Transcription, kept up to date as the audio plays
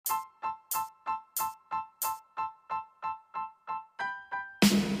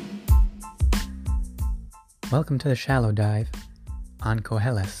Welcome to the Shallow Dive on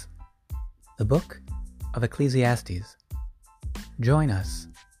Koheles, the book of Ecclesiastes. Join us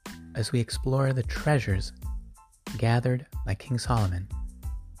as we explore the treasures gathered by King Solomon.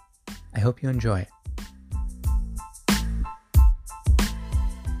 I hope you enjoy it.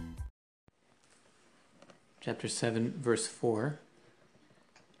 Chapter 7, verse 4.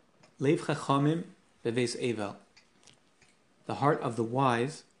 Lev Chachamim beves Evel. The heart of the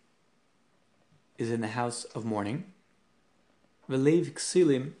wise is in the house of mourning. Velev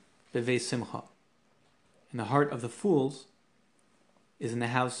Ksilim beves Simcha. And the heart of the fools is in the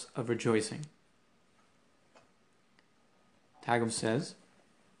house of rejoicing. Targum says,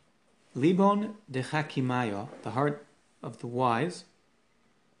 Libon de Chakimayo, the heart of the wise,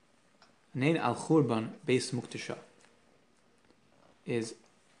 Nein al Churban beis Muktasha, is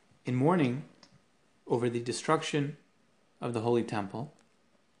in mourning over the destruction of the Holy Temple.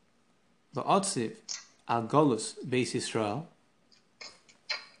 Va'otziv al Golus beis Yisrael,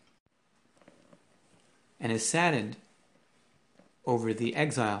 and is saddened over the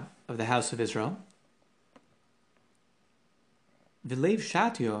exile of the house of Israel. V'lev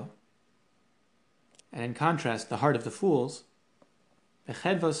Shatio, and in contrast, the heart of the fools,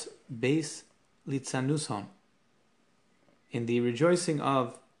 Bechedvos beis Litzanuson, in the rejoicing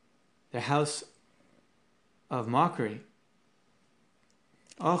of their house of mockery.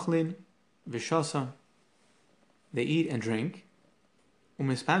 Ochlin v'shosan, they eat and drink.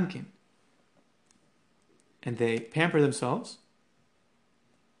 Umispankin, and they pamper themselves.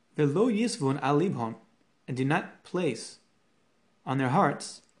 Velo yisvun al libhon, and do not place on their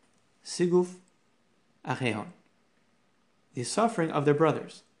hearts siguf achehon, the suffering of their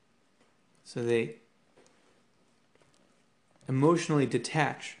brothers. So they emotionally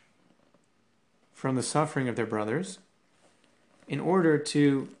detach from the suffering of their brothers in order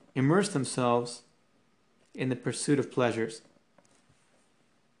to immerse themselves in the pursuit of pleasures.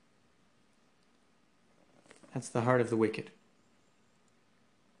 That's the heart of the wicked.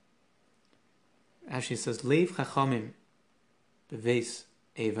 As she says, Lev Chachamim beves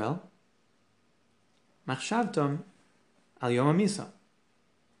Evel, Machshavtam al Yom HaMisa.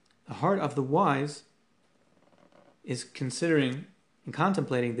 The heart of the wise is considering and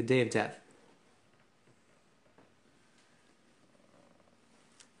contemplating the day of death.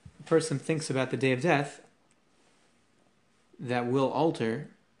 A person thinks about the day of death that will alter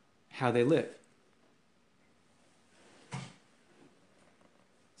how they live.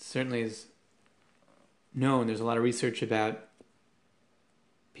 Certainly is known, there's a lot of research about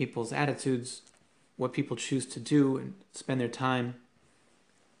people's attitudes, what people choose to do and spend their time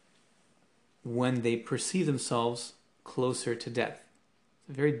when they perceive themselves closer to death. It's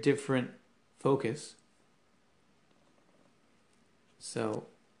a very different focus. So,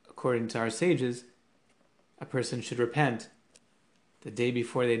 according to our sages, a person should repent the day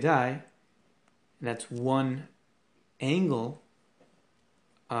before they die, and that's one angle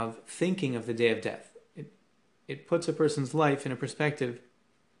of thinking of the day of death. It puts a person's life in a perspective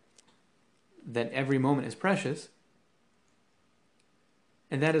that every moment is precious,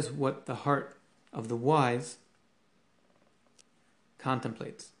 and that is what the heart of the wise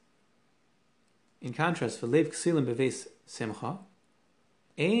contemplates. In contrast, v'lev ksilim beves simcha,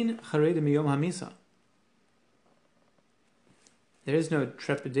 ein charedim miyom hamisa. There is no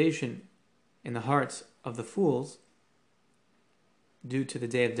trepidation in the hearts of the fools due to the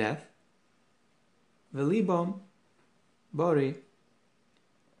day of death. V'libom bori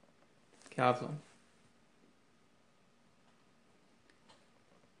kavlon.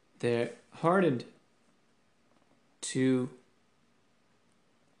 They're hardened to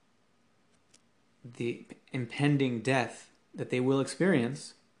the impending death that they will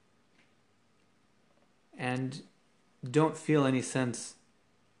experience and don't feel any sense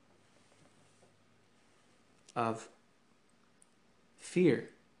of fear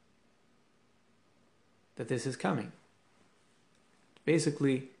that this is coming.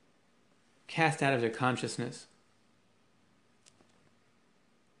 Basically, cast out of their consciousness.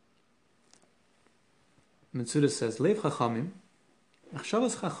 Mitsuda says, Lev Chachamim,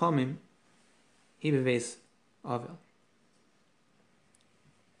 Machshavas Chachamim, hi beves Avel.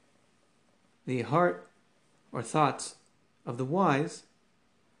 The heart or thoughts of the wise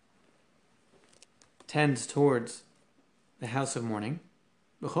tends towards the house of mourning.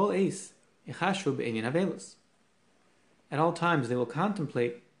 B'chol eis yichashvu be'inyan avelus. At all times they will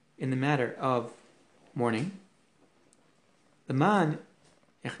contemplate in the matter of mourning. The man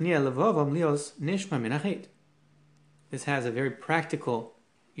echnia levavam lios nishma min hachet. This has a very practical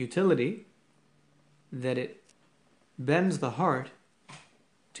utility that it bends the heart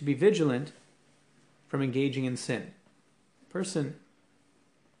to be vigilant from engaging in sin. A person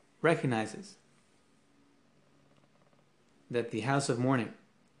recognizes that the house of mourning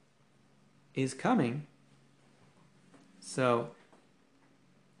is coming, so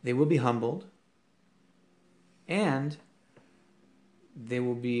they will be humbled and they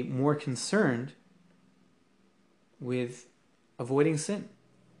will be more concerned with avoiding sin.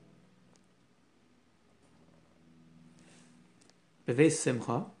 Beves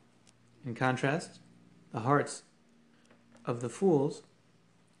simcha, in contrast, the hearts of the fools,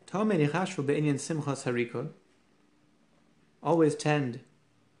 always tend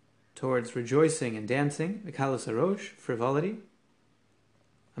towards rejoicing and dancing, v'kalos harosh, frivolity.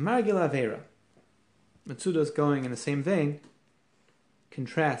 Amar gila aveira, Matsudos, going in the same vein,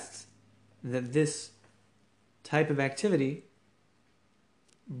 contrasts that this type of activity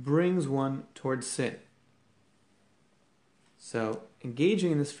brings one towards sin. So,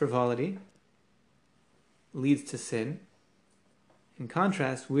 engaging in this frivolity leads to sin, in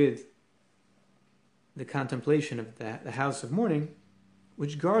contrast with the contemplation of the house of mourning,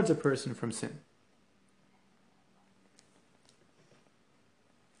 which guards a person from sin.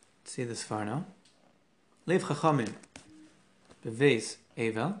 Let's see this far now. Lev chachamim beves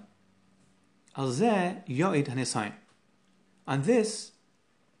evel al zeh yoid hanesayin. On this,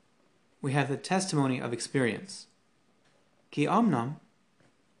 we have the testimony of experience. Ki amnam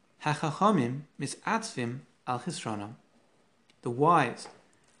hachachamim misatzvim al chisronam. The wise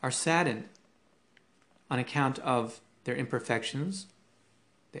are saddened on account of their imperfections,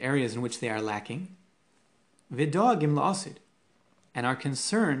 the areas in which they are lacking, vidagim la'asid, and are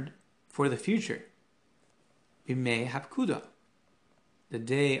concerned for the future, bimei hapkuda, the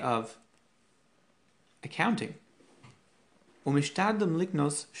day of accounting, umishtadlim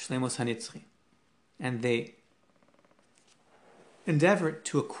liknos shlemos hanitzchi, and they endeavor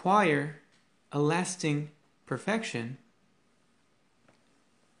to acquire a lasting perfection.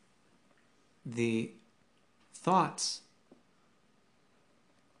 The thoughts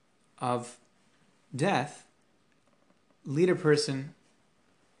of death goad a person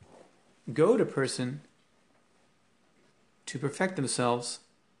to perfect themselves,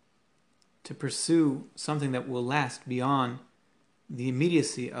 to pursue something that will last beyond the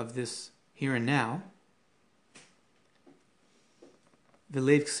immediacy of this here and now.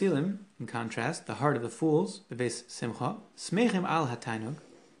 V'leiv ksilim, in contrast, the heart of the fools, beves simcha, smechim al hatainug,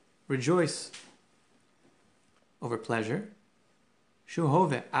 rejoice over pleasure,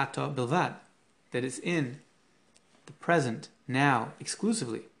 shuhove ata bilvad, that is in the present, now,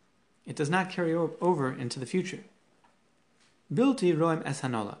 exclusively. It does not carry over into the future. Bilti roim es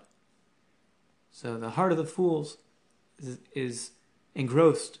hanola. So the heart of the fools is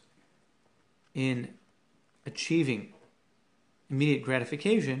engrossed in achieving immediate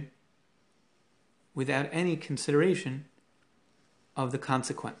gratification without any consideration of the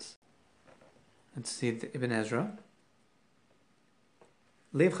consequence. Let's see the Ibn Ezra.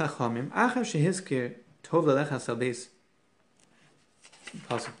 Lev chachamim achav shehizkir tov lelecha salbeis.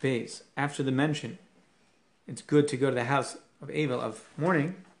 Pasuk Beis. After the mention, it's good to go to the house of Evel of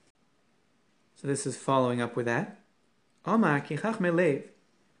mourning. So this is following up with that. Amar ki chachmei lev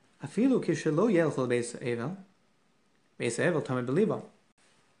afilu kishelo yelchol beis Evel tamid belibo.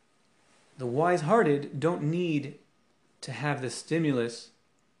 The wise-hearted don't need to have the stimulus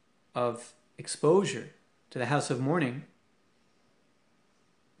of exposure to the house of mourning,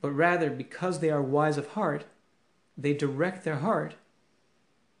 but rather, because they are wise of heart, they direct their heart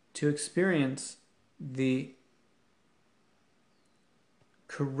to experience the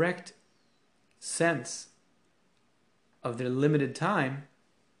correct sense of their limited time.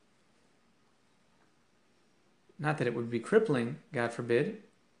 Not that it would be crippling, God forbid,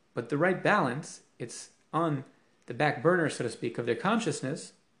 but the right balance. It's on the back burner, so to speak, of their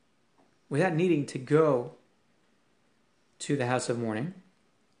consciousness, without needing to go to the house of mourning.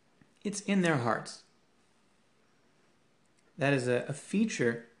 It's in their hearts. That is a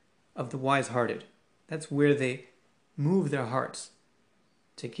feature of the wise-hearted. That's where they move their hearts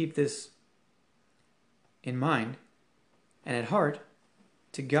to keep this in mind and at heart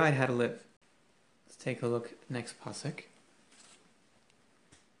to guide how to live. Let's take a look at the next pasuk.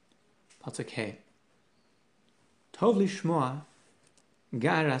 Pasuk Hey. Tov lishmoa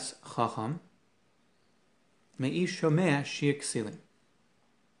garas chacham me'ish shomea shir ksilim.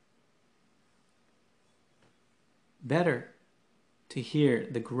 Better to hear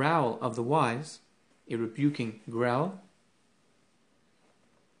the growl of the wise, a rebuking growl,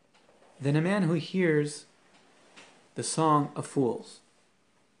 than a man who hears the song of fools.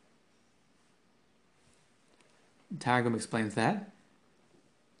 Targum explains that.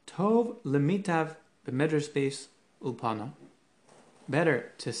 Tov lemitav b'medrash beis ulpana,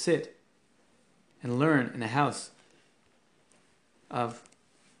 better to sit and learn in a house of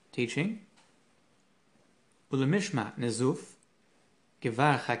teaching, ulemishma nezuf,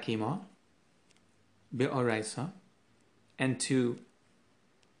 gevar chakima, be'oraisa, and to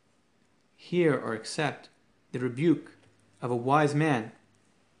hear or accept the rebuke of a wise man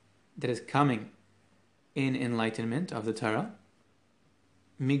that is coming in enlightenment of the Torah,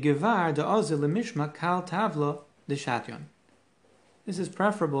 migevar da'ozel lemishma kal tavlo deshatyon. This is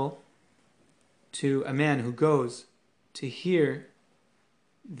preferable to a man who goes to hear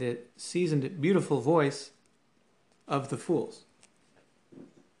the seasoned, beautiful voice of the fools.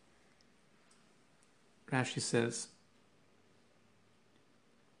 Rashi says,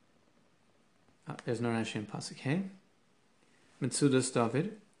 there's no Rashi in Pasuk Hey. Metzudas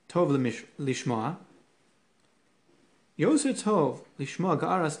David, Tov lishma. Yoser Tov lishma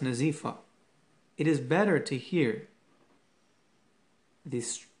ga'aras nazifa. It is better to hear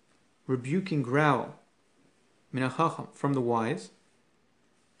this rebuking growl min hacham, from the wise,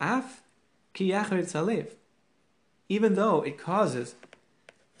 af ki yacharitz alev, even though it causes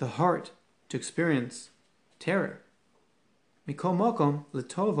the heart to experience terror. Mikol mokom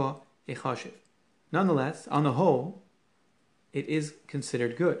letova echashiv. Nonetheless, on the whole, it is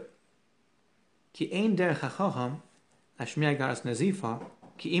considered good. Ki ein derech hachacham lashmiya garas nazifa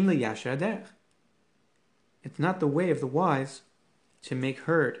ki im liyasher derech. It's not the way of the wise to make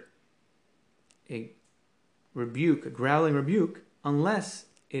heard a rebuke, a growling rebuke, unless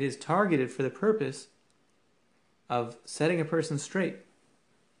it is targeted for the purpose of setting a person straight,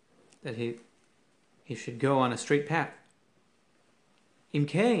 that he should go on a straight path. Im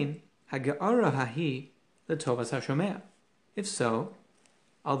kain haga'ara hahi letovas hashomea. If so,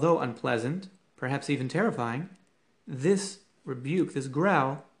 although unpleasant, perhaps even terrifying, this rebuke, this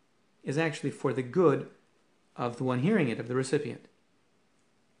growl, is actually for the good of the one hearing it, of the recipient.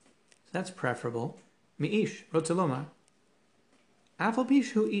 So that's preferable. Mi'ish, rotzelomar. Afal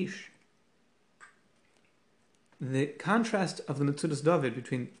pish hu ish. The contrast of the Metzudas David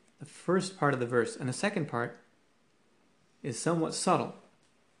between the first part of the verse and the second part is somewhat subtle.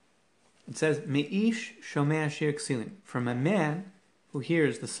 It says, Me'ish shomea shir ksilim, from a man who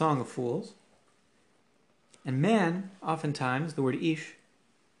hears the song of fools. And man, oftentimes, the word ish,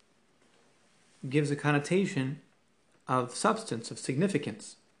 gives a connotation of substance, of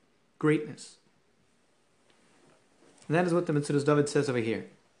significance, greatness. And that is what the Metzudas David says over here.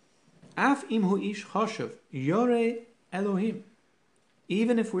 Af imhu ish choshev yore Elohim.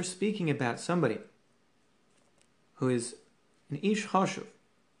 Even if we're speaking about somebody who is an ish choshev,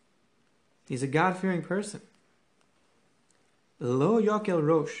 he's a God-fearing person. Lo yokel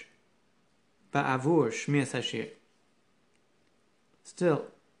rosh ba'avur shmias hashir. Still,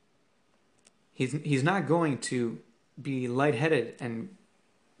 he's not going to be lightheaded and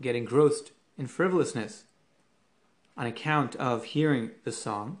get engrossed in frivolousness on account of hearing the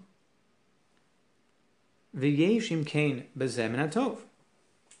song. V'yeshim kain bezeh min hatov.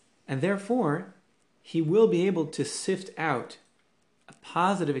 And therefore, he will be able to sift out a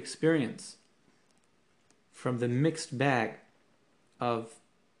positive experience from the mixed bag of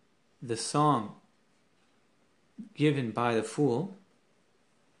the song given by the fool.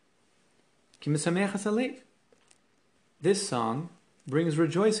 This song brings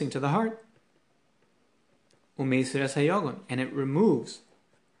rejoicing to the heart. And it removes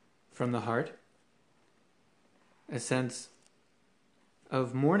from the heart a sense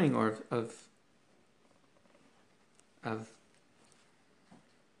of mourning or of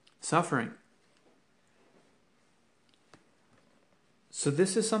suffering. So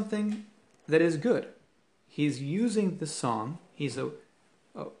this is something that is good. He's using the song. He's a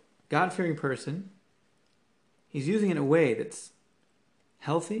God-fearing person. He's using it in a way that's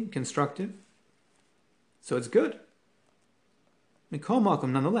healthy, constructive. So it's good. Mikol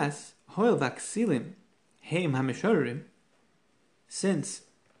makom, nonetheless, hoil vaksilim heim hamishorim, since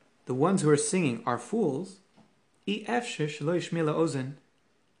the ones who are singing are fools, I efshir shelo yishmi la'ozen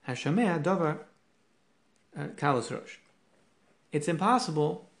hashamea davar kalus rosh. It's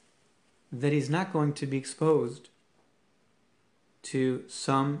impossible that he's not going to be exposed to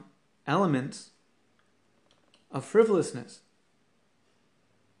some elements of frivolousness.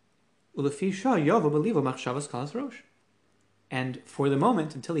 And for the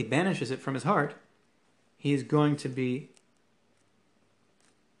moment, until he banishes it from his heart, he is going to be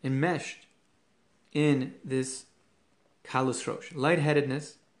enmeshed in this kalus rosh,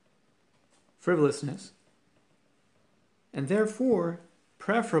 lightheadedness, frivolousness, and therefore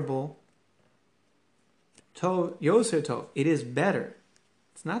preferable tov yoser tov. It is better.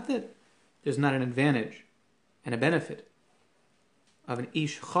 It's not that there's not an advantage and a benefit of an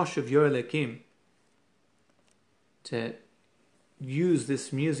ish choshev yor lekim to use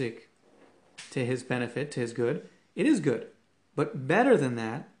this music to his benefit, to his good, it is good. But better than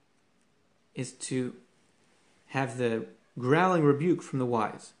that is to have the growling rebuke from the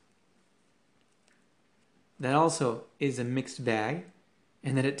wise. That also is a mixed bag,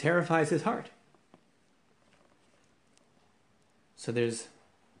 and that it terrifies his heart. So there's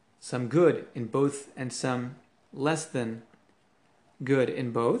some good in both and some less than good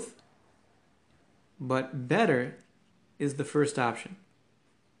in both, but better is the first option.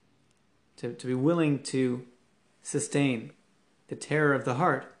 To be willing to sustain the terror of the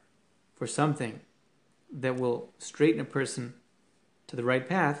heart for something that will straighten a person to the right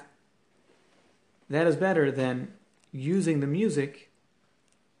path, that is better than using the music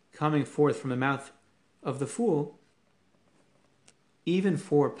coming forth from the mouth of the fool, even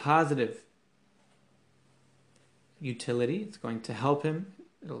for positive utility. It's going to help him.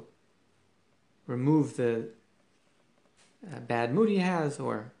 It'll remove the bad mood he has,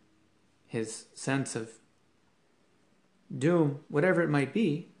 or his sense of doom, whatever it might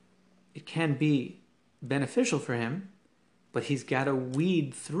be. It can be beneficial for him, but he's got to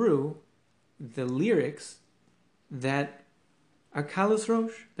weed through the lyrics that are kalus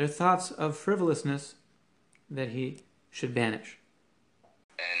rosh, they're thoughts of frivolousness that he should banish.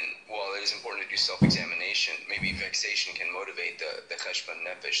 And while it is important to do self-examination, maybe vexation can motivate the cheshbon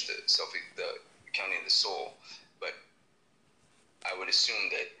nefesh, the counting of the soul. But I would assume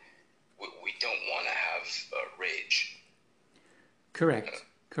that we don't want to have rage. Correct.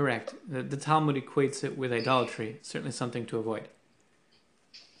 The Talmud equates it with idolatry. Certainly something to avoid.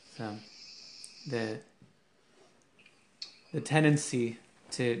 So, the tendency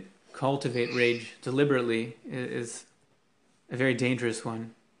to cultivate rage deliberately is a very dangerous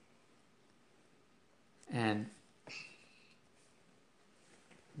one. And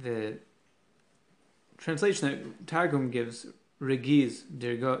the translation that Targum gives, regiz,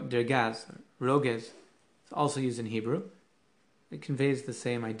 dergaz, roges, is also used in Hebrew. It conveys the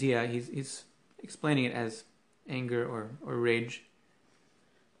same idea. He's explaining it as anger or rage.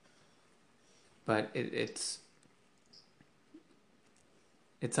 But it's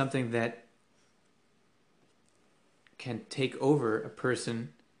something that can take over a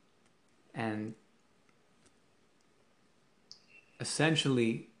person and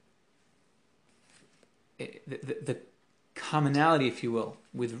essentially the commonality, if you will,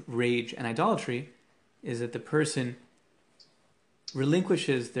 with rage and idolatry is that the person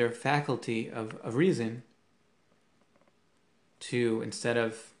relinquishes their faculty of reason to, instead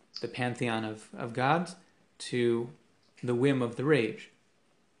of the pantheon of gods, to the whim of the rage.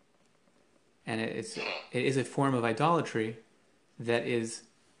 And it is a form of idolatry that is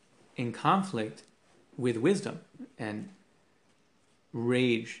in conflict with wisdom. And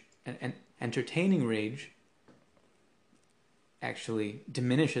rage and entertaining rage actually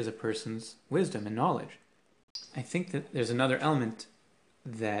diminishes a person's wisdom and knowledge. I think that there's another element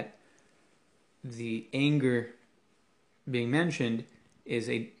that the anger being mentioned is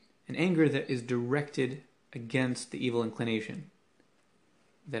an anger that is directed against the evil inclination.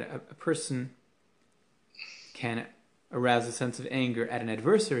 That a person can arouse a sense of anger at an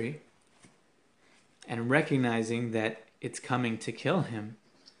adversary, and recognizing that it's coming to kill him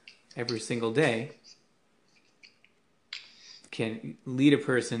every single day can lead a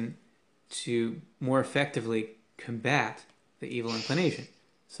person to more effectively combat the evil inclination.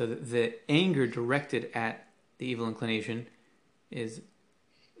 So that the anger directed at the evil inclination is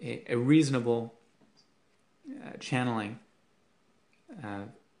a reasonable channeling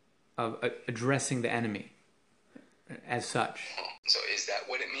of addressing the enemy as such. So is that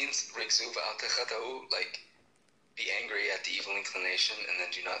what it means? Like, be angry at the evil inclination and then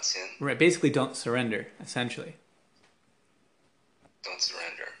do not sin? Right, basically don't surrender, essentially. Don't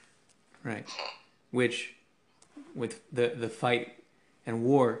surrender. Right. Which, with the fight and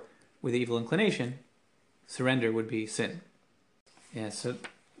war with the evil inclination, surrender would be sin. Yeah, so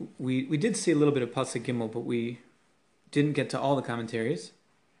we did see a little bit of Pasuk Gimel, but we didn't get to all the commentaries.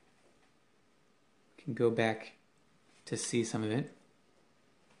 We can go back to see some of it.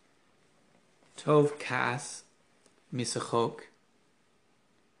 Tov kas misachok.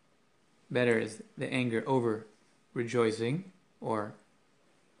 Better is the anger over rejoicing or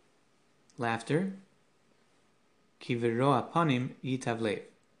laughter. Ki v'ro apanim yitav lev.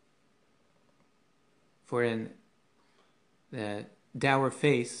 For in the dour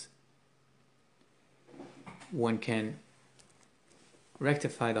face, one can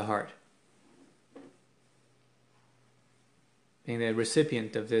rectify the heart. Being the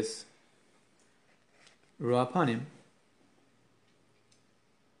recipient of this Ru'apanim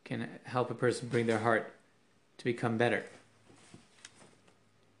can help a person bring their heart to become better.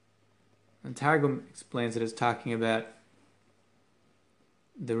 And Targum explains it as talking about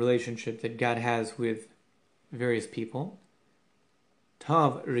the relationship that God has with various people.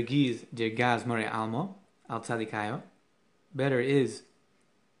 Tav regiz dirgaz more almo al tzadikayo. Better is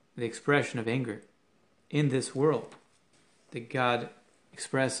the expression of anger in this world that God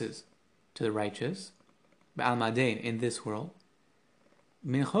expresses to the righteous. Ba'almadein, in this world.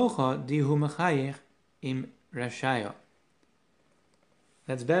 Minchocha dihu mechayech im rashayo.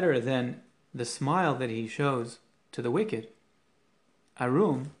 That's better than the smile that he shows to the wicked.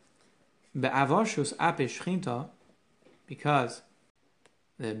 Arum be'avoshus ape shchinta, because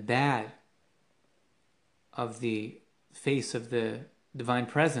the bad of the face of the divine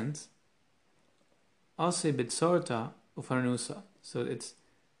presence, ase bitsorta ufarnusa. So it's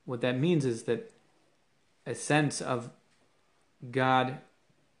what that means is that a sense of God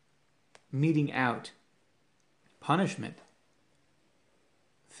meting out punishment,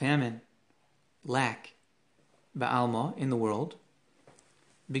 famine, lack, ba'alma, in the world,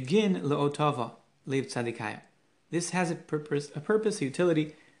 begin le'otava leiv tzadikaya. This has a purpose, a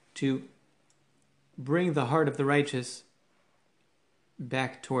utility to bring the heart of the righteous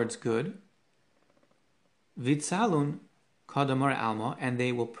back towards good. Vitzalun kadamar alma, and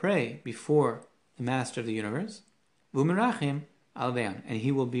they will pray before the Master of the universe. V'umirachim alveon, and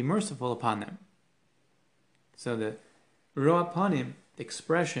he will be merciful upon them. So the ro'apanim, the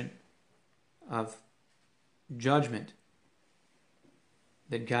expression of judgment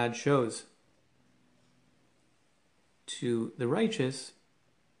that God shows to the righteous,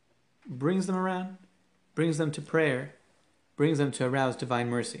 brings them around, brings them to prayer, brings them to arouse divine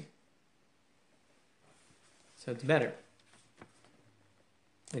mercy. So it's better.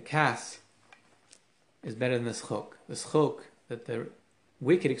 The kas is better than the schok. The schok that the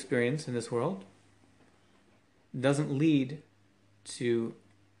wicked experience in this world doesn't lead to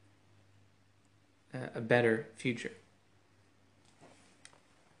a better future.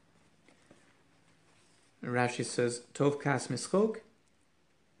 Rashi says, Tov kas mischok,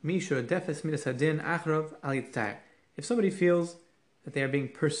 mishur defes midas hadin achrov al yitzayr. If somebody feels that they are being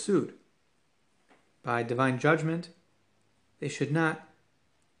pursued by divine judgment, they should not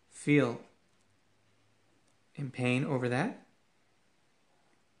feel in pain over that.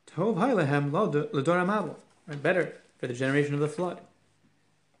 Tov haylehem l'dor hamabel. Better for the generation of the flood.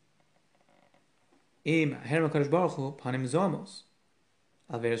 Im herem HaKadosh Baruch Hu panim zomos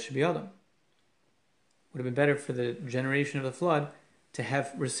al veres shebiyadam. Would have been better for the generation of the flood to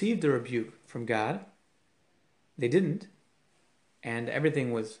have received a rebuke from God. They didn't, and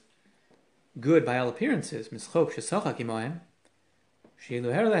everything was good by all appearances. Mischok shesachak imohem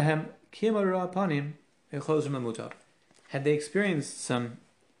sheilu lehem kimaru apanim v'chozrim lamutav. Had they experienced some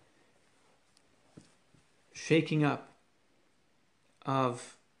shaking up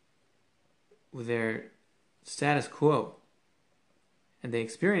of their status quo, and they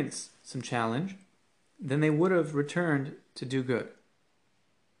experienced some challenge, then they would have returned to do good.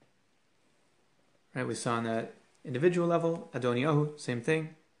 Right? We saw on that individual level, Adoniyahu, same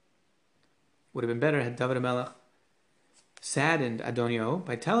thing. Would have been better had David HaMelech saddened Adoniyahu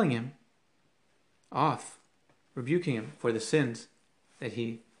by telling him off, rebuking him for the sins that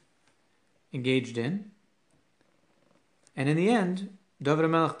he engaged in. And in the end, David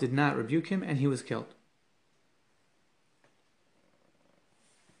HaMelech did not rebuke him, and he was killed.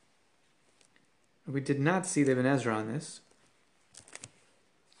 We did not see the Ibn Ezra on this.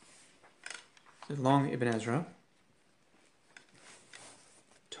 It's a long Ibn Ezra.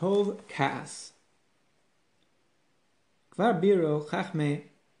 Tov Kas. Kvar biro chachme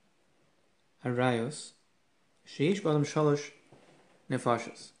harayos sheish b'adam shalosh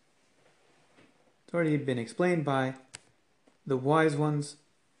nefashos. It's already been explained by the wise ones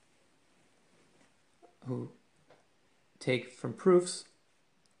who take from proofs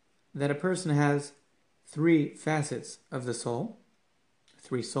that a person has three facets of the soul,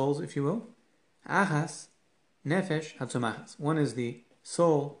 three souls, if you will. Achas, nefesh, hatzomachas. One is the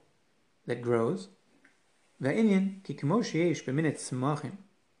soul that grows. Va'inyan ki kemo sheyesh b'minet tzmachim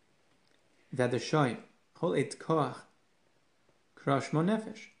v'adashayim hol et koach krashmo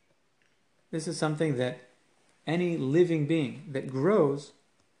nefesh. This is something that any living being that grows,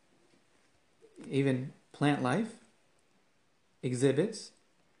 even plant life, exhibits,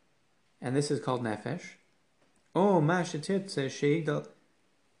 and this is called nefesh. Oh, mashatirtze sheigdal,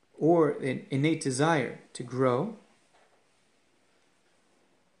 or an innate desire to grow.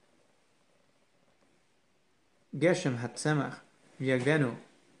 Geshem hatzemach v'yagvenu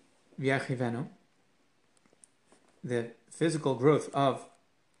v'yachivenu. the physical growth of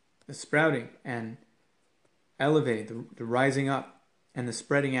the sprouting and elevating, the rising up and the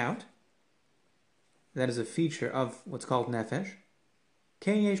spreading out, that is a feature of what's called nefesh.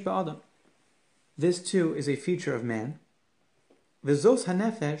 Kein yesh ba'adam. This too is a feature of man. V'zos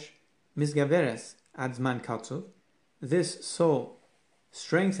hanefesh misgaveres ad zman katzuv. This soul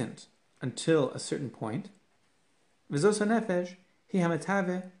strengthened until a certain point. V'zos hanefesh hi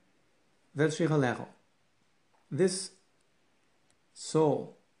hametave v'tzrichalecho. This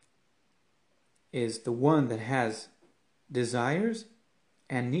soul is the one that has desires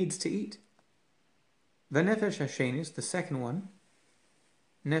and needs to eat. V'nefesh hashenis, the second one,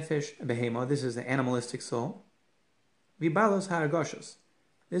 nefesh behema, this is the animalistic soul. V'balos ha'argoshos,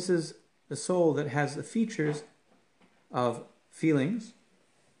 this is the soul that has the features of feelings.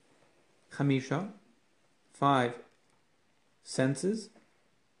 Chamisha, 5 senses.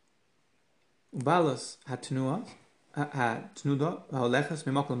 Ubalos ha'tnuda, ha'olechas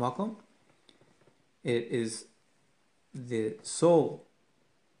mimokol mokol. It is the soul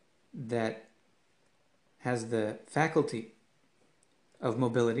that has the faculty of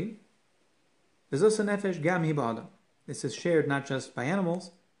mobility. This is shared not just by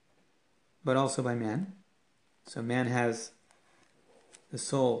animals, but also by man. So man has the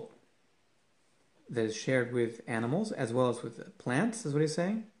soul that is shared with animals as well as with the plants, is what he's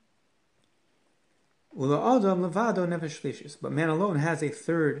saying. But man alone has a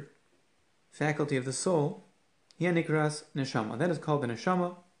third faculty of the soul. Neshama. That is called the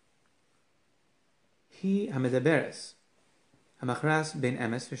neshama. He hamedaberes, hamachras ben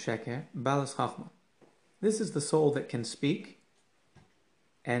emes v'sheker balas chachma. This is the soul that can speak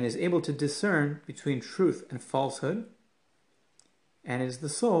and is able to discern between truth and falsehood, and is the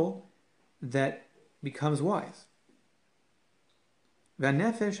soul that becomes wise.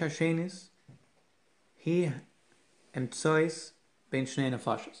 V'nefesh hashenis he emtsois ben shnei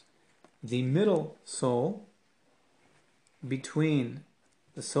nefashos. The middle soul between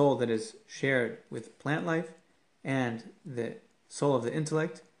the soul that is shared with plant life and the soul of the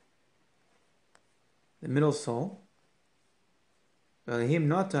intellect, the middle soul,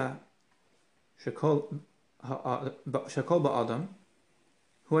 nota shakol ba'adam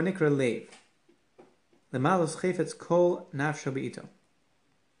hu anikra leiv lemalos chayfetz kol nafsho be'ito.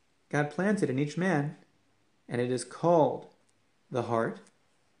 God planted in each man, and it is called the heart,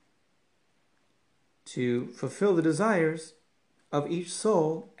 to fulfill the desires of each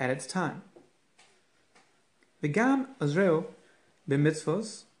soul at its time. V'gam azreu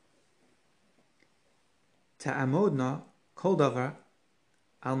b'mitzvos ta'amodna kol davar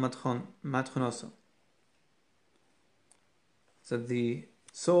al matchonoso. So the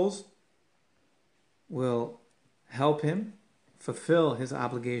souls will help him fulfill his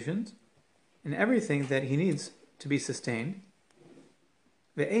obligations in everything that he needs to be sustained.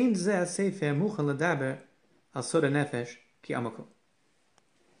 Ve'ein zeh sefer muchal ledaber al soda nefesh ki amako.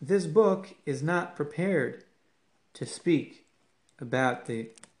 This book is not prepared to speak about the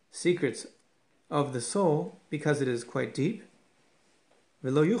secrets of the soul because it is quite deep.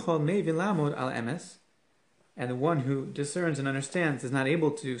 Ve'lo yuchal mevi lamod al emes, and the one who discerns and understands is not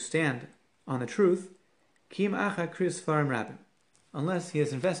able to stand on the truth. Kim acha kris farim rabim, unless he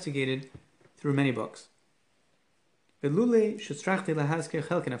has investigated through many books. Velule shestrachti lahazkir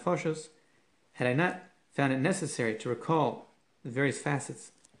chelken afashos, had I not found it necessary to recall the various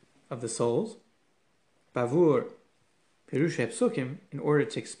facets of the souls, bavur pirushay psukim, in order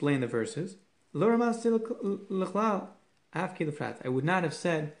to explain the verses, lo ramasti lechlal afki lefrat, I would not have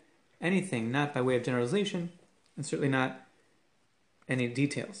said anything not by way of generalization, and certainly not any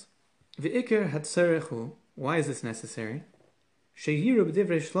details. V'ikir hatzarechu, why is this necessary? Sheyiru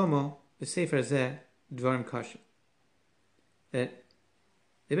b'divrei Shlomo b'sefer zeh dvarim kashim. That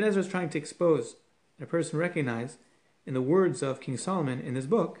Ibn Ezra is trying to expose, that a person recognize in the words of King Solomon in this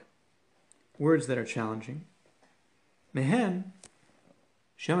book, words that are challenging. Mehen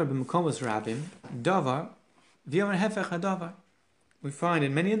shemer b'mukomos rabim davar v'yomer hefech hadavar. We find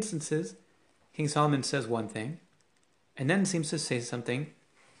in many instances King Solomon says one thing and then seems to say something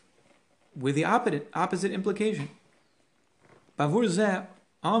with the opposite implication. Bavur zeh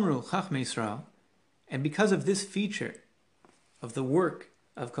amru chachmei Yisrael, and because of this feature of the work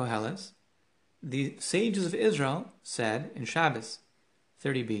of Koheles, the sages of Israel said in Shabbos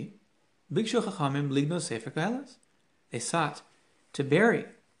 30b, Bikshu chachamim ligno sefer Koheles. They sought to bury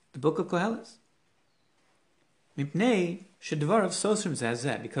the book of Koheles. Mipnei shedvarav sosrim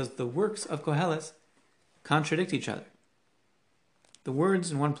zeh, because the works of Koheles contradict each other. The words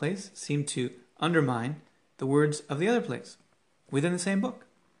in one place seem to undermine the words of the other place within the same book.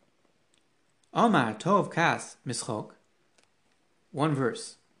 Omar tov kas mischok. One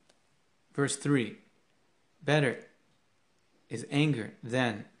verse. Verse 3. Better is anger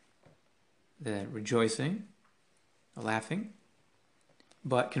than the rejoicing, the laughing.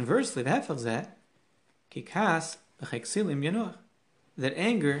 But conversely, that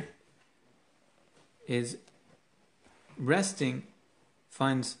anger is resting,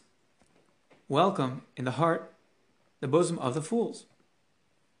 finds welcome in the heart, the bosom of the fools.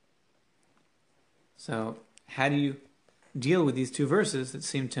 So, how do you deal with these two verses that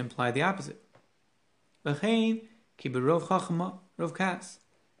seem to imply the opposite?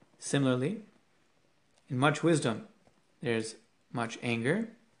 Similarly, in much wisdom, there's much anger.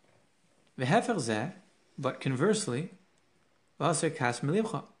 But conversely, King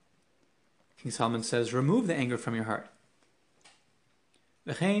Solomon says, remove the anger from your heart.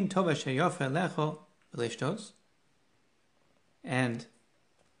 And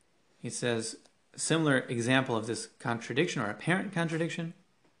he says, a similar example of this contradiction, or apparent contradiction,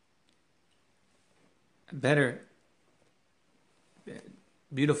 better,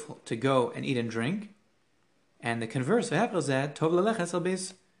 beautiful to go and eat and drink, and the converse, better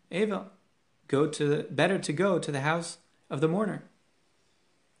to go to the house of the mourner.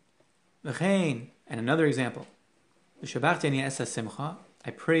 And another example,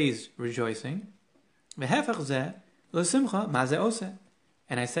 I praised rejoicing,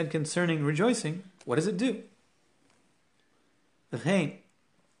 and I said concerning rejoicing, what does it do?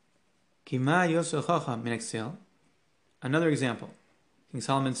 Another example, King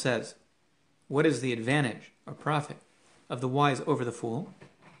Solomon says, what is the advantage or profit of the wise over the fool?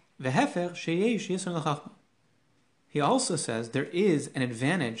 He also says there is an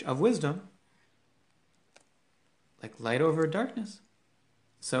advantage of wisdom, like light over darkness.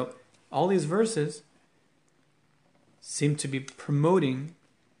 So all these verses seem to be promoting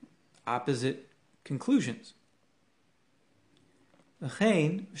opposite conclusions. He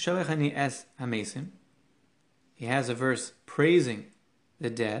has a verse praising the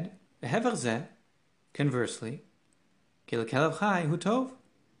dead. Conversely,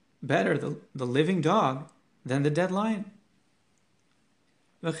 better the living dog than the dead lion.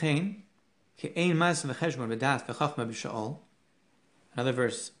 Another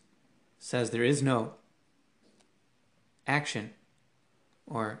verse says there is no action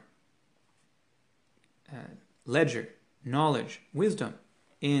or ledger, knowledge, wisdom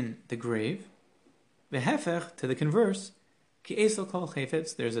in the grave. To the converse, there's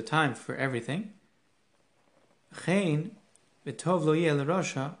a time for everything.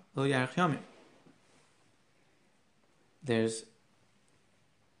 There's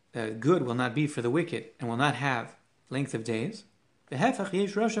good will not be for the wicked and will not have length of days. You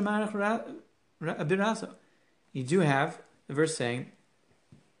do have the verse saying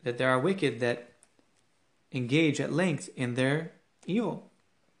that there are wicked that engage at length in their evil.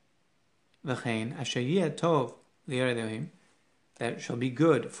 That shall be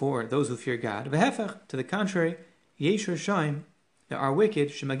good for those who fear God. To the contrary, there are wicked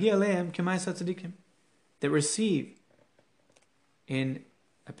that receive in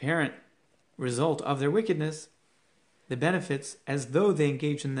apparent result of their wickedness the benefits as though they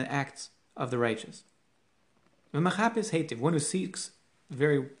engage in the acts of the righteous. One who seeks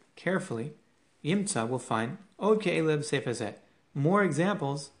very carefully, Yimtza will find more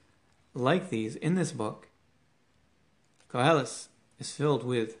examples like these in this book. Koheles is filled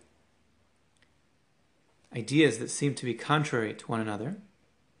with ideas that seem to be contrary to one another.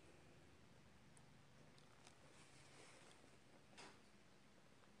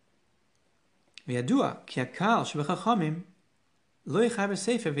 And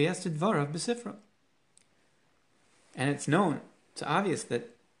it's known, it's obvious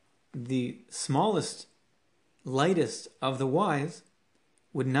that the smallest, lightest of the wise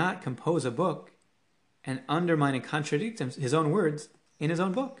would not compose a book and undermine and contradict his own words in his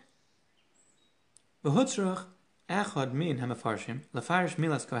own book. And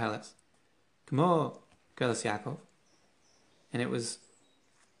it was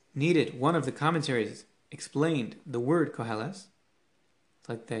needed, one of the commentaries explained the word Koheles, it's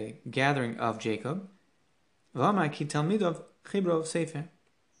like the gathering of Jacob,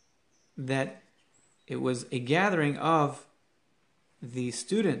 that it was a gathering of the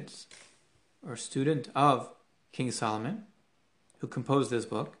students, or student of King Solomon, who composed this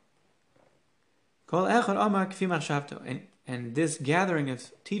book. And this gathering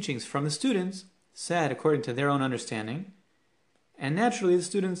of teachings from the students said according to their own understanding, and naturally the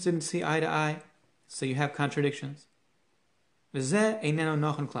students didn't see eye to eye, so you have contradictions. The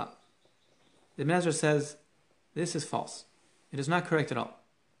Ibn Ezra says, this is false. It is not correct at all.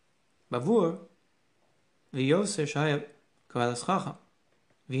 Bavur v'yoser shayab koheles chacham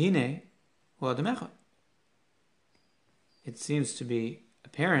v'hine hu adam echad. It seems to be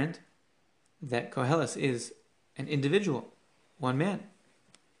apparent that Koheles is an individual, one man.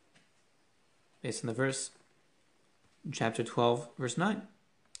 Based on the verse, chapter 12, verse 9.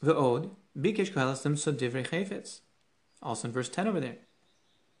 Ve'od, bikesh Koheles limsod divrei chayfetz. Also in verse 10 over there.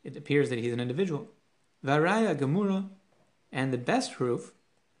 It appears that he's an individual. V'araya gemura, and the best proof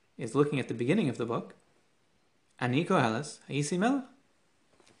is looking at the beginning of the book. Ani Koheles, ha'isi melech.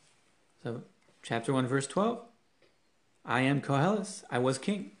 So, chapter 1, verse 12. I am Koheles, I was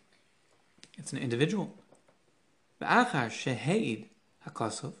king. It's an individual. V'achar sheheid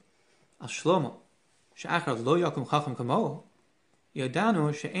hakosov al Shlomo she'achar lo yakum chacham kamo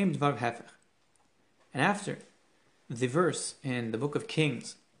yodanu she'em dvar hefech. And after the verse in the book of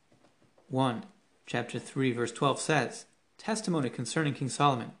Kings 1, chapter 3, verse 12 says, testimony concerning King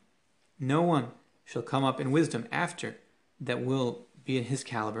Solomon, no one shall come up in wisdom after that will be in his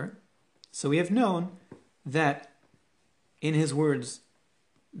caliber. So we have known that in his words,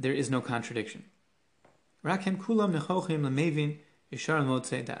 there is no contradiction. Rakem kulam nechochim lemevin yishar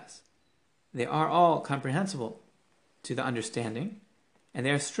motzei das. They are all comprehensible to the understanding, and they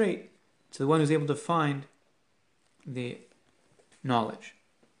are straight to the one who is able to find the knowledge.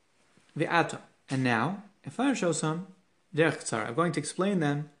 Ve'ato. And now, efar shosam derech tzara. I'm going to explain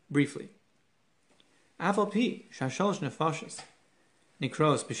them briefly. Aval pi shasholosh nefashos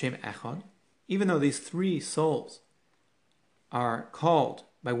nikros b'shem echad. Even though these three souls are called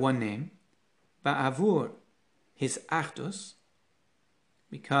by one name, ba'avur his achdus,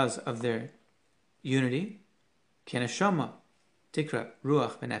 because of their unity, keneshama tikra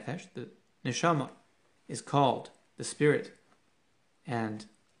ruach benefesh, the neshama is called the spirit and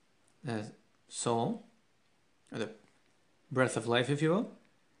the soul, or the breath of life, if you will.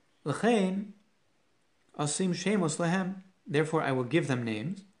 L'chein asim shemos lehem, therefore I will give them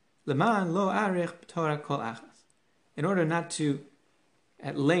names. Leman lo arich b'torah kol achas. In order not to,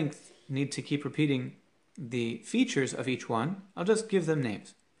 at length, need to keep repeating the features of each one, I'll just give them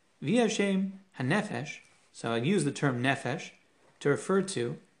names. V'yashem hanefesh, so I'll use the term nefesh to refer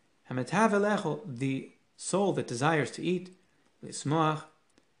to hametav elechol, the soul that desires to eat, l'smoach,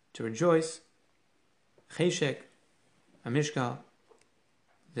 to rejoice, cheshek, hamishkal,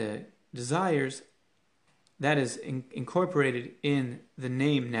 the desires that is incorporated in the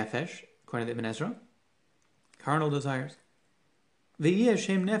name nefesh, according to Ibn Ezra, carnal desires. V'yeh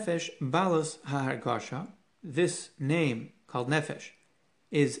shem nefesh balos ha'hargasha. This name called nefesh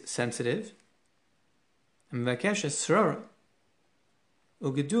is sensitive. M'vakesh esrara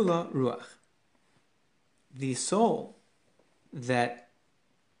ugedula ruach. The soul that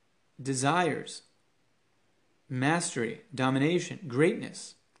desires mastery, domination,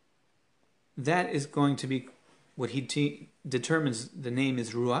 greatness, that is going to be what he determines the name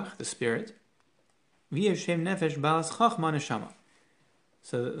is ruach, the spirit. V'yeshem nefesh balas chachma neshama.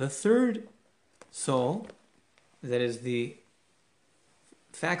 So the third soul, that is the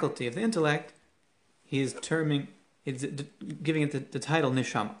faculty of the intellect, he is giving it the title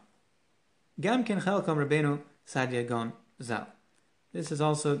neshama. Gam ken chelkam Rabbeinu Sadia Gaon Zal. This is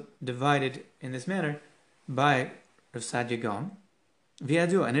also divided in this manner by Rav Sadia Gaon.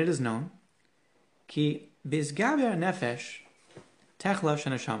 V'yadu, and it is known, ki bizgaber nefesh techlash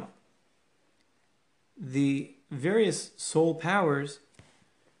neshama. The various soul powers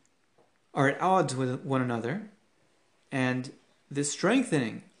are at odds with one another, and the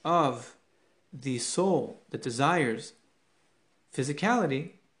strengthening of the soul that desires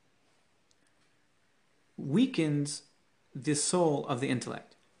physicality weakens the soul of the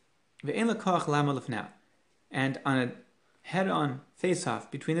intellect. And on a head-on face-off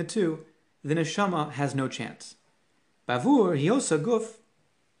between the two, the neshama has no chance. Bavur hiosa guf,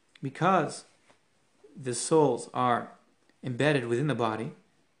 because the souls are embedded within the body,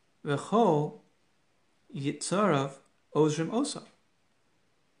 v'chol yitzarav ozrim osa.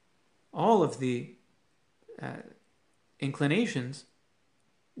 All of the inclinations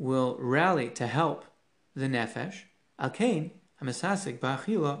will rally to help the nefesh. Alkein hamesasik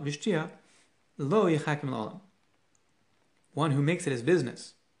ba'achila v'shtia lo yichakim l'olam. One who makes it his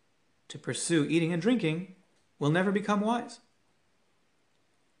business to pursue eating and drinking will never become wise.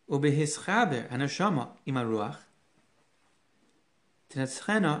 Ubehischaber hanashama imaruach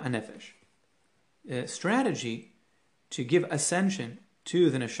tenetzchena hanefesh. A strategy to give ascension to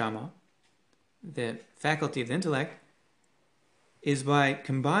the neshama, the faculty of the intellect, is by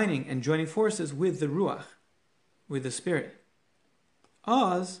combining and joining forces with the ruach, with the spirit.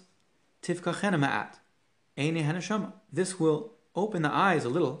 Az tifkachena ma'at, eine hanashama. This will open the eyes a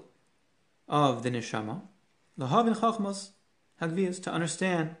little of the neshama, lahavin chachmas hagvias, to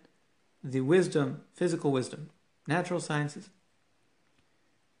understand the wisdom, physical wisdom, natural sciences.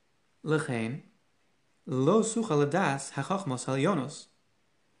 Lechein lo sucha ladas hachachmas halyonos.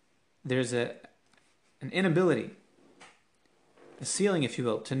 There's an inability, a ceiling, if you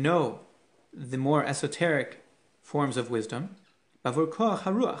will, to know the more esoteric forms of wisdom. Bavur koach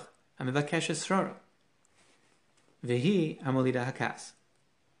haruach hamivakesh esrara vehi hamolida hakas.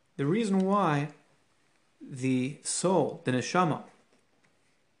 The reason why the soul, the neshama,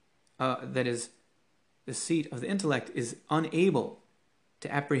 that is the seat of the intellect, is unable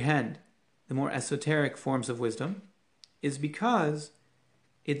to apprehend the more esoteric forms of wisdom, is because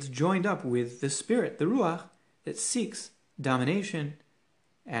it's joined up with the spirit, the ruach, that seeks domination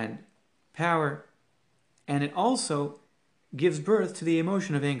and power, and it also gives birth to the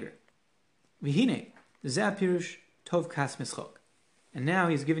emotion of anger. Vihine, zeh pirush tov kas mischok. And now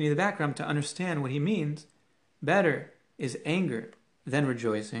he's giving you the background to understand what he means. Better is anger than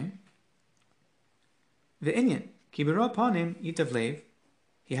rejoicing. Ve'inyan, ki b'ro panim yitav lev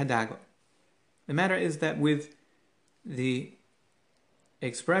hihadago. The matter is that with the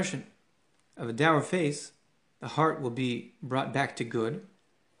expression of a dour face, the heart will be brought back to good.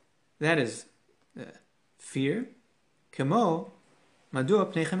 That is fear. Kamo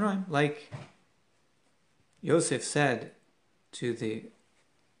madua pnei chemraim, like Yosef said to the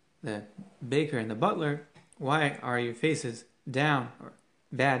baker and the butler, why are your faces down or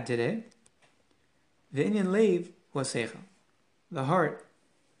bad today? Ve'inyan leiv hu haseichel. The heart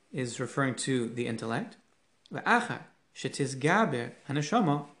is referring to the intellect. Ve'achar shetizgaber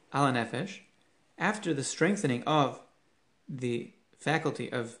haneshama al hanefesh. After the strengthening of the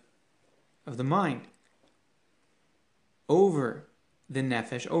faculty of the mind over the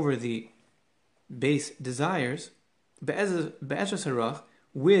nefesh, over the base desires, be'ezras harach,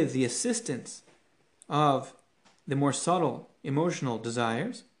 with the assistance of the more subtle emotional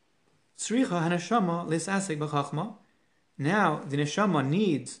desires, tzricha haneshama lisasek b'chachma. Now the neshama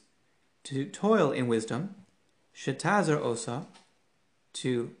needs to toil in wisdom, shetazar osa,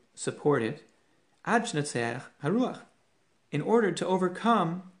 to support it, ad shnatzeach haruach, in order to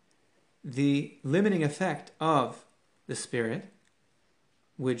overcome the limiting effect of the spirit,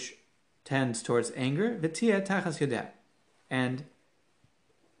 which tends towards anger, v'tia tachas yodeh, and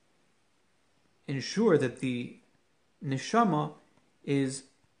ensure that the neshama is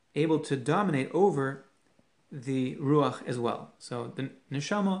able to dominate over the ruach as well. So the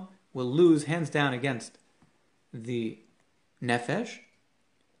neshama will lose hands down against the nefesh.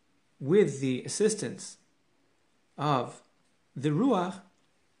 With the assistance of the ruach,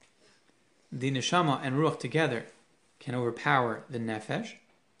 the neshama and ruach together can overpower the nefesh,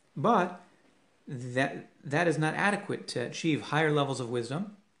 but that is not adequate to achieve higher levels of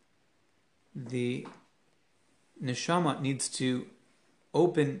wisdom. The neshama needs to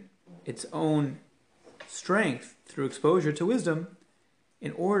open its own strength through exposure to wisdom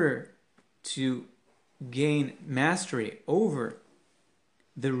in order to gain mastery over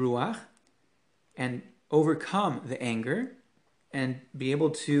the ruach and overcome the anger and be able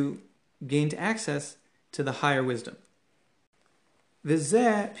to gain access to the higher wisdom.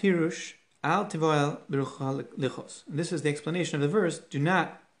 V'zeh pirush al tivoel b'rucha lichos. This is the explanation of the verse. Do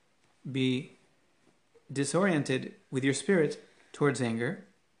not be disoriented with your spirit towards anger.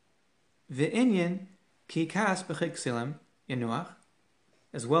 Ve'inyan ki kas b'chik silam yanuach,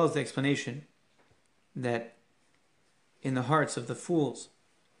 as well as the explanation that in the hearts of the fools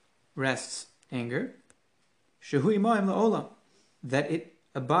rests anger, shehu imayim la'olam, that it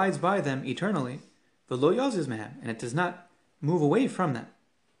abides by them eternally, v'lo yaziz mehem, and it does not move away from them.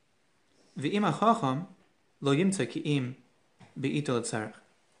 V'im hachacham lo yimtza ki'im be'ito l'tzarech.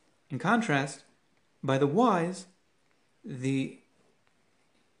 In contrast, by the wise, the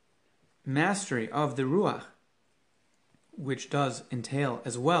mastery of the ruach, which does entail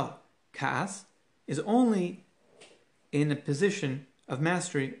as well ka'as, is only in a position of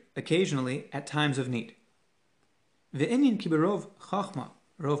mastery occasionally at times of need. Ve'inyan ki berov chachma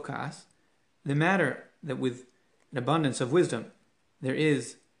rov ka'as, the matter that with an abundance of wisdom there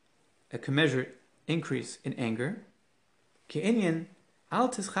is a commensurate increase in anger. Ke'inyan al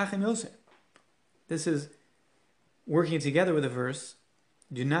tischachem yoseh. This is working together with the verse,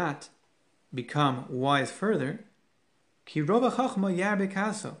 do not become wise further. Ki rova chachma yarbe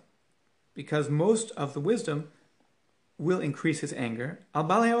kaso, because most of the wisdom will increase his anger. Al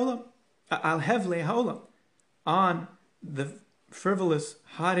bal ha'olam, al hevle ha'olam, on the frivolous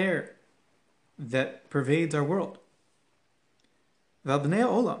hot air that pervades our world. Val bnei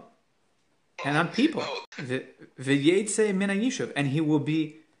ha'olam, and on people. V'yetze min ha'yishuv, and he will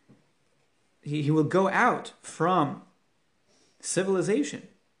be he will go out from civilization.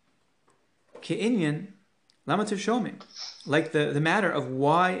 Ke'inyan lama tishomim, like the matter of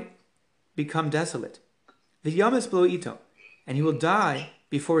why become desolate. V'yamis b'lo ito, and he will die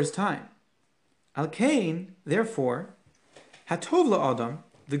before his time. Al kain, therefore, hatov la'adam,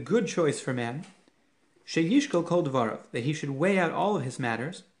 the good choice for man, sheyishkol kol dvarav, that he should weigh out all of his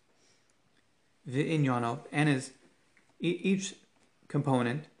matters, v'inyanov, and his each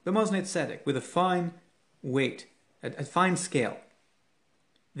component, b'moznet tzedek, with a fine weight, a fine scale.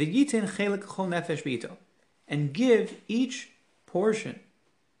 V'yitin chelik chol nefesh b'ito, and give each portion,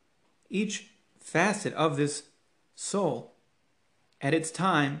 each facet of this soul, at its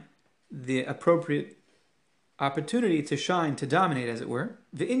time, the appropriate opportunity to shine, to dominate, as it were.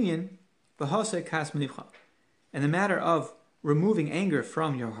 V'inyan b'haseh kas melivcha, and the matter of removing anger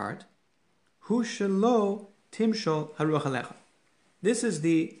from your heart. Hu shelo timshol haruach alecha. This is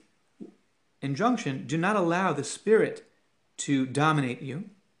the injunction: do not allow the spirit to dominate you.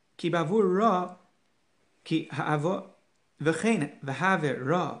 Ki bavur ra, ki ha'avo v'chein v'have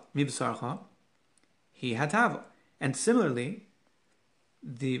ra mibsarcha, hi hatavo. And similarly,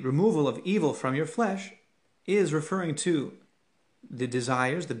 the removal of evil from your flesh is referring to the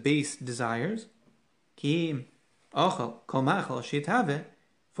desires, the base desires. Ki achal kol machal shitave,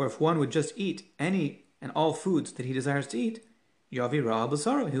 for if one would just eat any and all foods that he desires to eat, yavi ra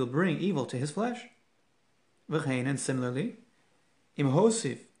b'saro, he will bring evil to his flesh. V'chein, and similarly, im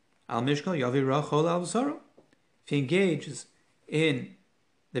hosif al mishkal yavi ra chol al b'saro, if he engages in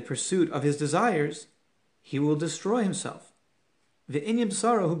the pursuit of his desires, he will destroy himself. V'inyan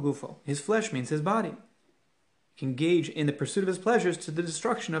b'saro hu gufo, his flesh means his body. He can engage in the pursuit of his pleasures to the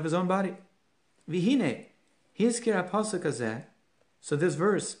destruction of his own body. V'hine, hizkir ha'pasuk hazeh, so this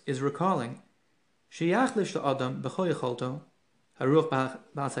verse is recalling sheyachlish la'adam b'chol yecholto haruch ba'al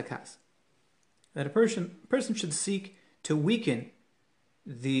sakas, that a person should seek to weaken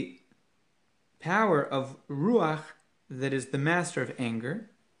the power of ruach, that is the master of anger,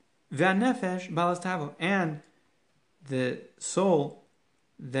 v'anefesh balas tavo, and the soul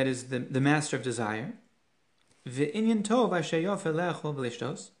that is the master of desire, v'inyan tov asher yofer le'achol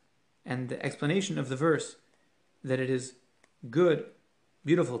v'lishtos, and the explanation of the verse that it is good,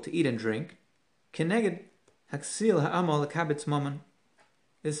 beautiful to eat and drink, keneged haksil ha'amal lekabetz mammon.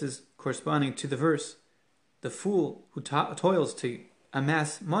 This is corresponding to the verse, the fool who toils to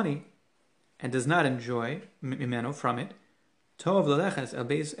amass money and does not enjoy mimeno from it, tov leleches el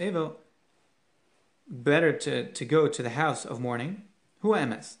beis evo, better to go to the house of mourning, hu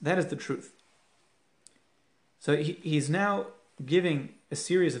emes, that is the truth. So he's now giving a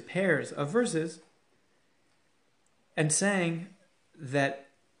series of pairs of verses and saying that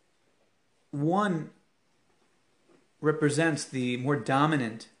one represents the more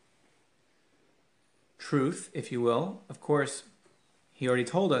dominant truth, if you will. Of course, he already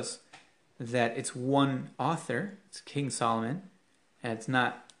told us that it's one author, it's King Solomon, and it's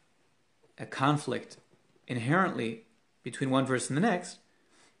not a conflict inherently between one verse and the next,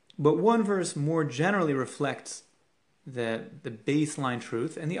 but one verse more generally reflects the baseline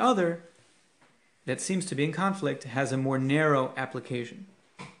truth, and the other, that seems to be in conflict, has a more narrow application.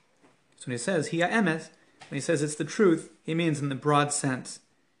 So when he says hiya emes, when he says it's the truth, he means in the broad sense,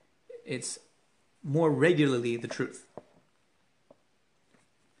 it's more regularly the truth.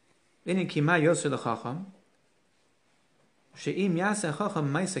 What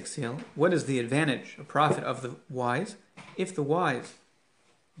is the advantage, a profit of the wise? If the wise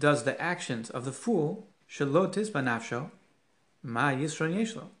does the actions of the fool, if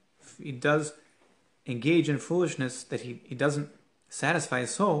he does engage in foolishness that he doesn't satisfy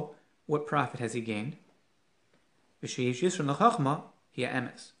his soul, what profit has he gained? And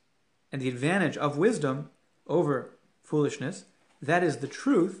the advantage of wisdom over foolishness, that is the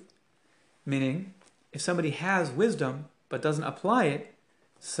truth, meaning if somebody has wisdom but doesn't apply it,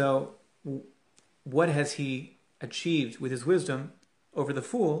 so what has he achieved with his wisdom over the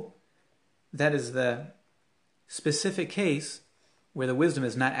fool? That is the specific case where the wisdom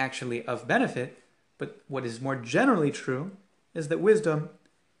is not actually of benefit, but what is more generally true is that wisdom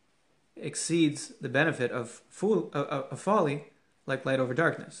exceeds the benefit of folly, like light over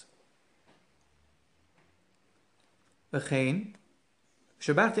darkness.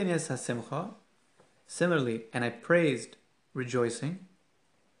 Similarly, and I praised rejoicing,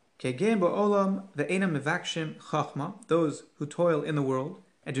 those who toil in the world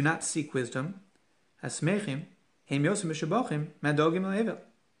and do not seek wisdom, those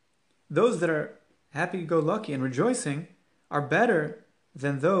that are happy-go-lucky and rejoicing are better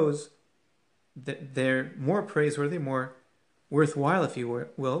than those that they're more praiseworthy, more worthwhile, if you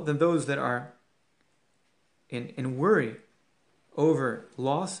will, than those that are in worry over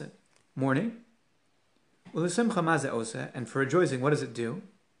loss at mourning. And for rejoicing, what does it do?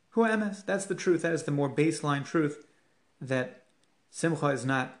 Hu emes, that's the truth, that is the more baseline truth, that simcha is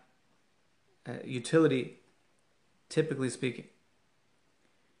not utility, typically speaking,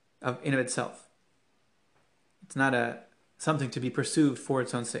 in of itself. It's not something to be pursued for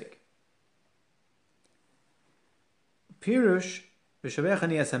its own sake. Pirush v'shavech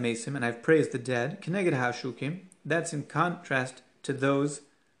ani es hamesim, and I've praised the dead. Keneged ha'ashukim, that's in contrast to those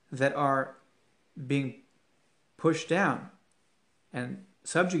that are being pushed down and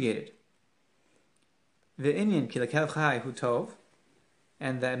subjugated. Ve'inyan ki lekel chai hu tov,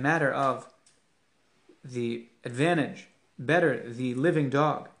 and the matter of the advantage, better the living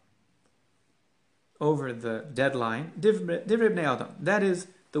dog over the dead lion. Divrei bnei adam, that is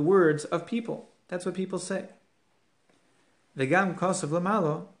the words of people. That's what people say. V'gam kosav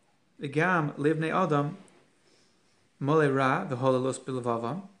lamalo, v'gam livnei adam, mole ra v'holalos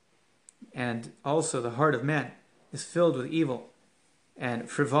b'levavam, and also the heart of man is filled with evil and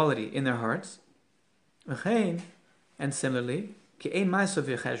frivolity in their hearts. V'chein, and similarly, ki ein ma'asav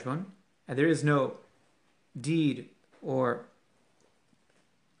v'cheshbon, and there is no deed or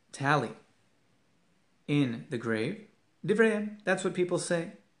tally in the grave. Divreim, that's what people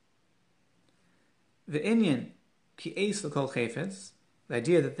say. V'inyan ki eis l'kol chayfetz, the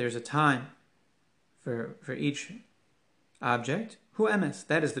idea that there's a time for each object. Hu emes,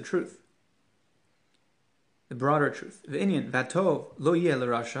 that is the truth, the broader truth. V'inyan v'atov lo yeh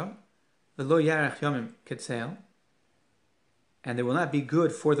l'rasha v'lo yarech yomim ketzel, and there will not be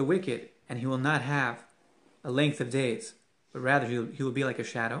good for the wicked, and he will not have a length of days, but rather he will be like a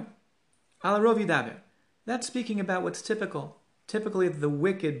shadow. Ala rov yidaber, that's speaking about what's typical. Typically, the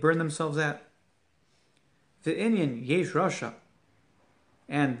wicked burn themselves out. V'inyan yesh rasha,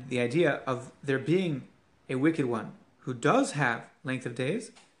 and the idea of there being a wicked one who does have length of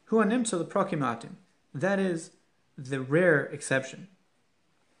days, hu animtzo l'prokimatim, that is the rare exception.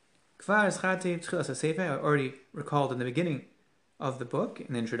 Kvar escharti tchilas hasefer, I already recalled in the beginning of the book,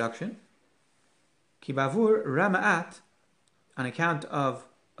 in the introduction. Ki bavur rama'at, on account of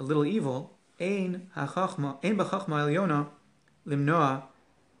a little evil, ein b'chachma elyona limnoa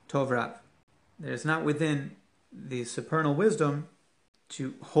tov rav. There is not within the supernal wisdom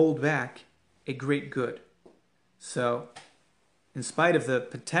to hold back a great good. So, in spite of the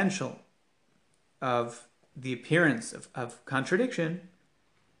potential of the appearance of contradiction,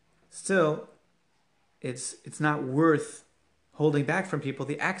 still, it's not worth holding back from people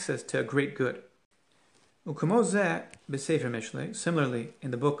the access to a great good. Similarly,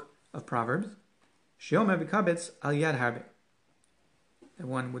 in the book of Proverbs, that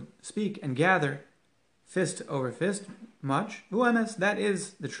one would speak and gather fist over fist much. That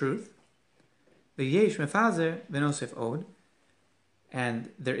is the truth. And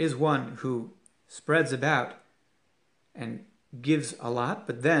there is one who spreads about and gives a lot,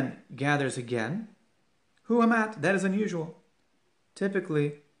 but then gathers again. That is unusual.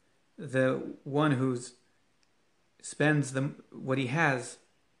 Typically, the one who spends what he has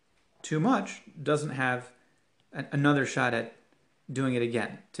too much doesn't have another shot at doing it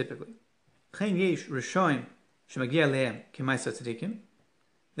again, typically.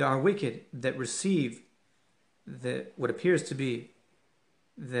 There are wicked that receive what appears to be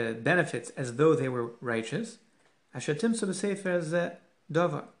the benefits as though they were righteous.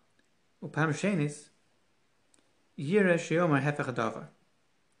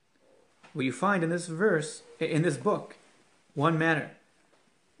 What you find in this verse, in this book, one matter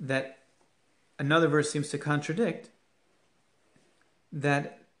that another verse seems to contradict,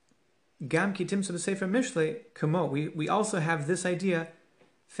 that Gam ki timsa b'sefer mishlei kamo. We also have this idea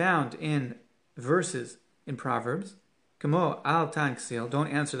found in verses in Proverbs. Kamo al tanksil, don't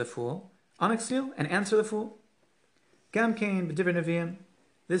answer the fool. Anaksil, and answer the fool. Gam kain b'divrei neviim.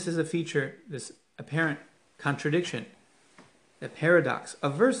 This is a feature, this apparent contradiction, the paradox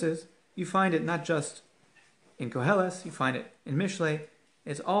of verses. You find it not just in Koheles, you find it in Mishlei,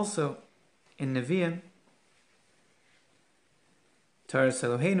 it's also in Nevi'im, Taras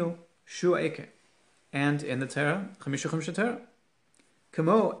Eloheinu, Shua Eke, and in the Torah, Chamisha Chamisha Torah.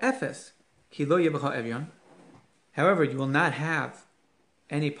 Kamo Ephes, Ki lo yebecha evyon. However, you will not have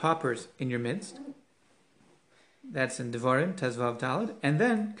any paupers in your midst. That's in Devarim, Tezvav Dalad. And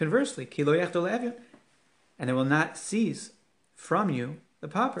then, conversely, Ki lo yechdol evyon, and they will not cease from you the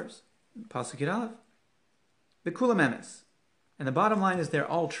paupers. Pasuk Yud Aleph. B'kulam emes. And the bottom line is they're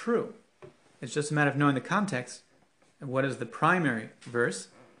all true. It's just a matter of knowing the context and what is the primary verse,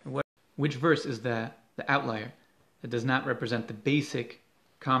 and which verse is the outlier. It does not represent the basic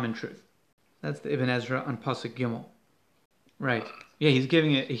common truth. That's the Ibn Ezra on Pasuk Gimel. Right. Yeah, he's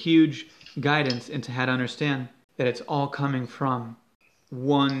giving a huge guidance into how to understand that it's all coming from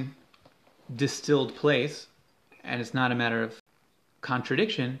one distilled place, and it's not a matter of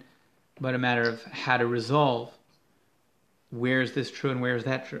contradiction, but a matter of how to resolve where is this true and where is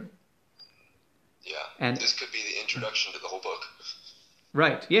that true. Yeah, and this could be the introduction to the whole book.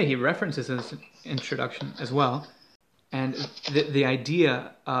 Right, yeah, he references this introduction as well. And the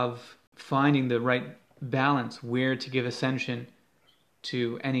idea of finding the right balance, where to give ascension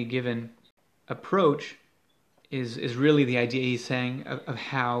to any given approach, is really the idea he's saying of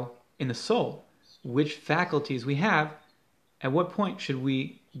how, in the soul, which faculties we have, at what point should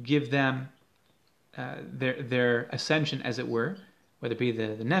we give them their ascension, as it were, whether it be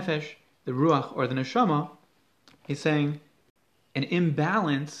the nefesh, the ruach, or the neshama. He's saying an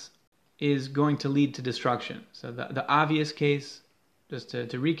imbalance is going to lead to destruction. So the obvious case, just to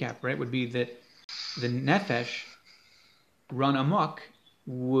recap, right, would be that the nefesh, run amok,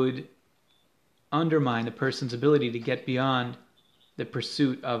 would undermine the person's ability to get beyond the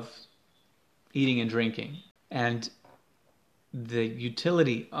pursuit of eating and drinking. And the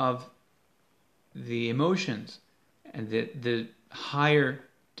utility of the emotions and the higher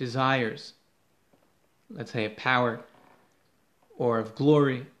desires, let's say of power or of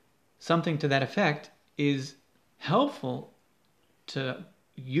glory, something to that effect, is helpful to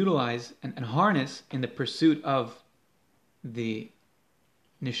utilize and harness in the pursuit of the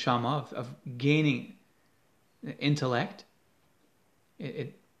neshama, of gaining intellect.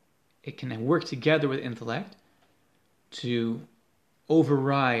 It can work together with intellect to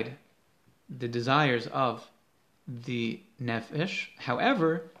override the desires of the nefesh.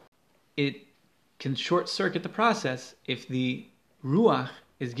 However, it can short-circuit the process if the ruach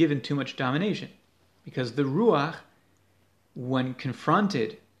is given too much domination, because the ruach, when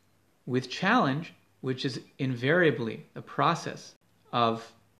confronted with challenge, which is invariably the process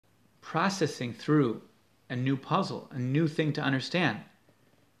of processing through a new puzzle, a new thing to understand,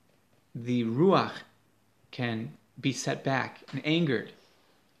 the ruach can be set back and angered.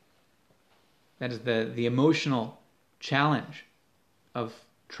 That is the emotional challenge of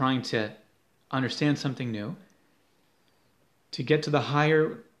trying to understand something new. To get to the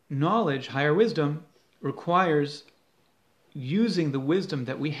higher knowledge, higher wisdom, requires using the wisdom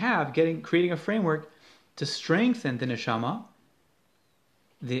that we have, creating a framework to strengthen the neshama,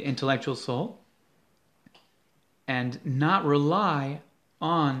 the intellectual soul, and not rely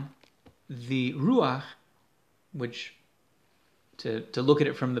on the ruach, which, to look at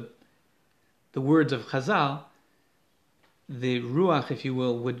it from the words of Chazal, the ruach, if you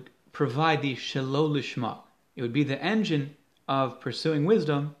will, would provide the shelo lishma. It would be the engine of pursuing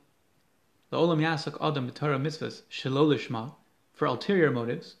wisdom, the olam yasak adam b'torah mitzvahs shelo lishma, for ulterior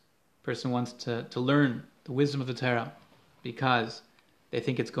motives. A person wants to learn the wisdom of the Torah because they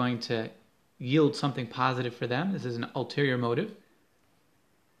think it's going to yield something positive for them. This is an ulterior motive.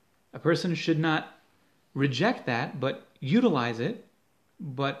 A person should not reject that, but utilize it,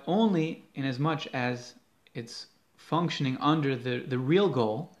 but only in as much as it's functioning under the real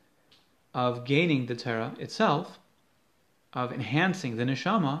goal of gaining the Torah itself, of enhancing the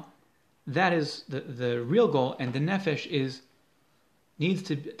neshama. That is the real goal, and the nefesh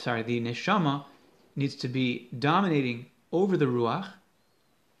the neshama needs to be dominating over the ruach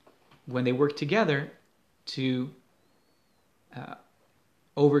when they work together to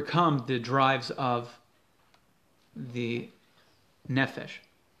overcome the drives of the nefesh.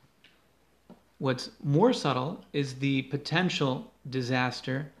 What's more subtle is the potential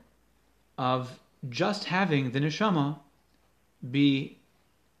disaster of just having the neshama be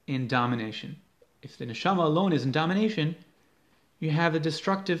in domination. If the neshama alone is in domination, you have a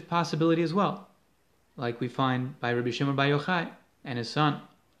destructive possibility as well, like we find by Rabbi Shimon Bar Yochai and his son.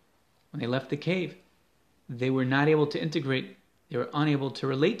 When they left the cave, they were not able to integrate, they were unable to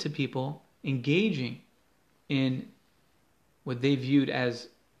relate to people engaging in what they viewed as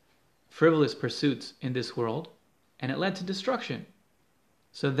frivolous pursuits in this world, and it led to destruction.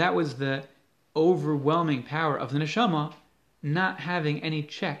 So that was the overwhelming power of the neshama, not having any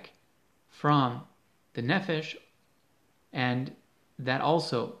check from the nefesh, and that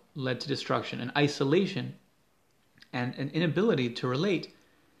also led to destruction and isolation and an inability to relate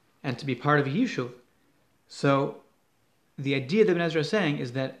and to be part of a yishuv. So the idea that Ibn Ezra is saying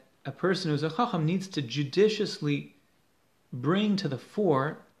is that a person who's a chacham needs to judiciously bring to the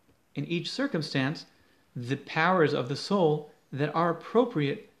fore in each circumstance the powers of the soul that are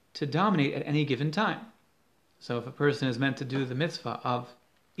appropriate to dominate at any given time. So if a person is meant to do the mitzvah of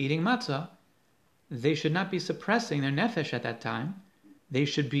eating matzah, they should not be suppressing their nefesh at that time. They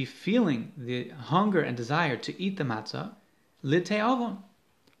should be feeling the hunger and desire to eat the matzah, l'te'avon,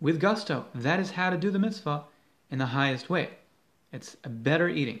 with gusto. That is how to do the mitzvah in the highest way. It's a better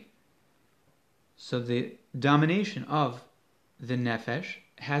eating. So the domination of the nefesh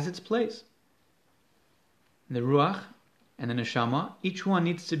has its place. The ruach and the neshama, each one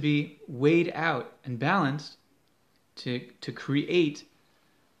needs to be weighed out and balanced to create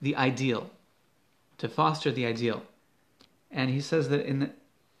the ideal, to foster the ideal. And he says that in the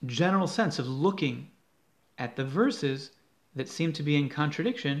general sense of looking at the verses that seem to be in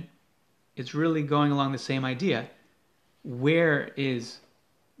contradiction, it's really going along the same idea. Where is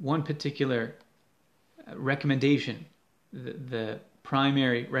one particular recommendation, the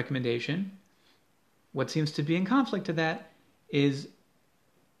primary recommendation? What seems to be in conflict to that is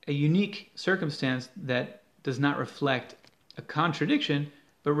a unique circumstance that does not reflect a contradiction,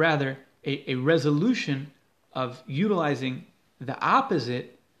 but rather a resolution of utilizing the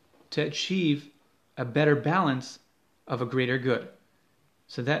opposite to achieve a better balance of a greater good.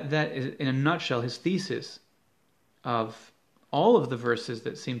 So that is, in a nutshell, his thesis of all of the verses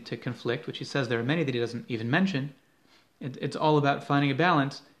that seem to conflict, which he says there are many that he doesn't even mention. It's all about finding a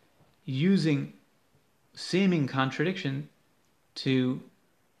balance, using seeming contradiction to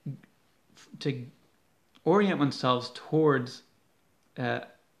orient oneself towards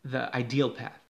the ideal path.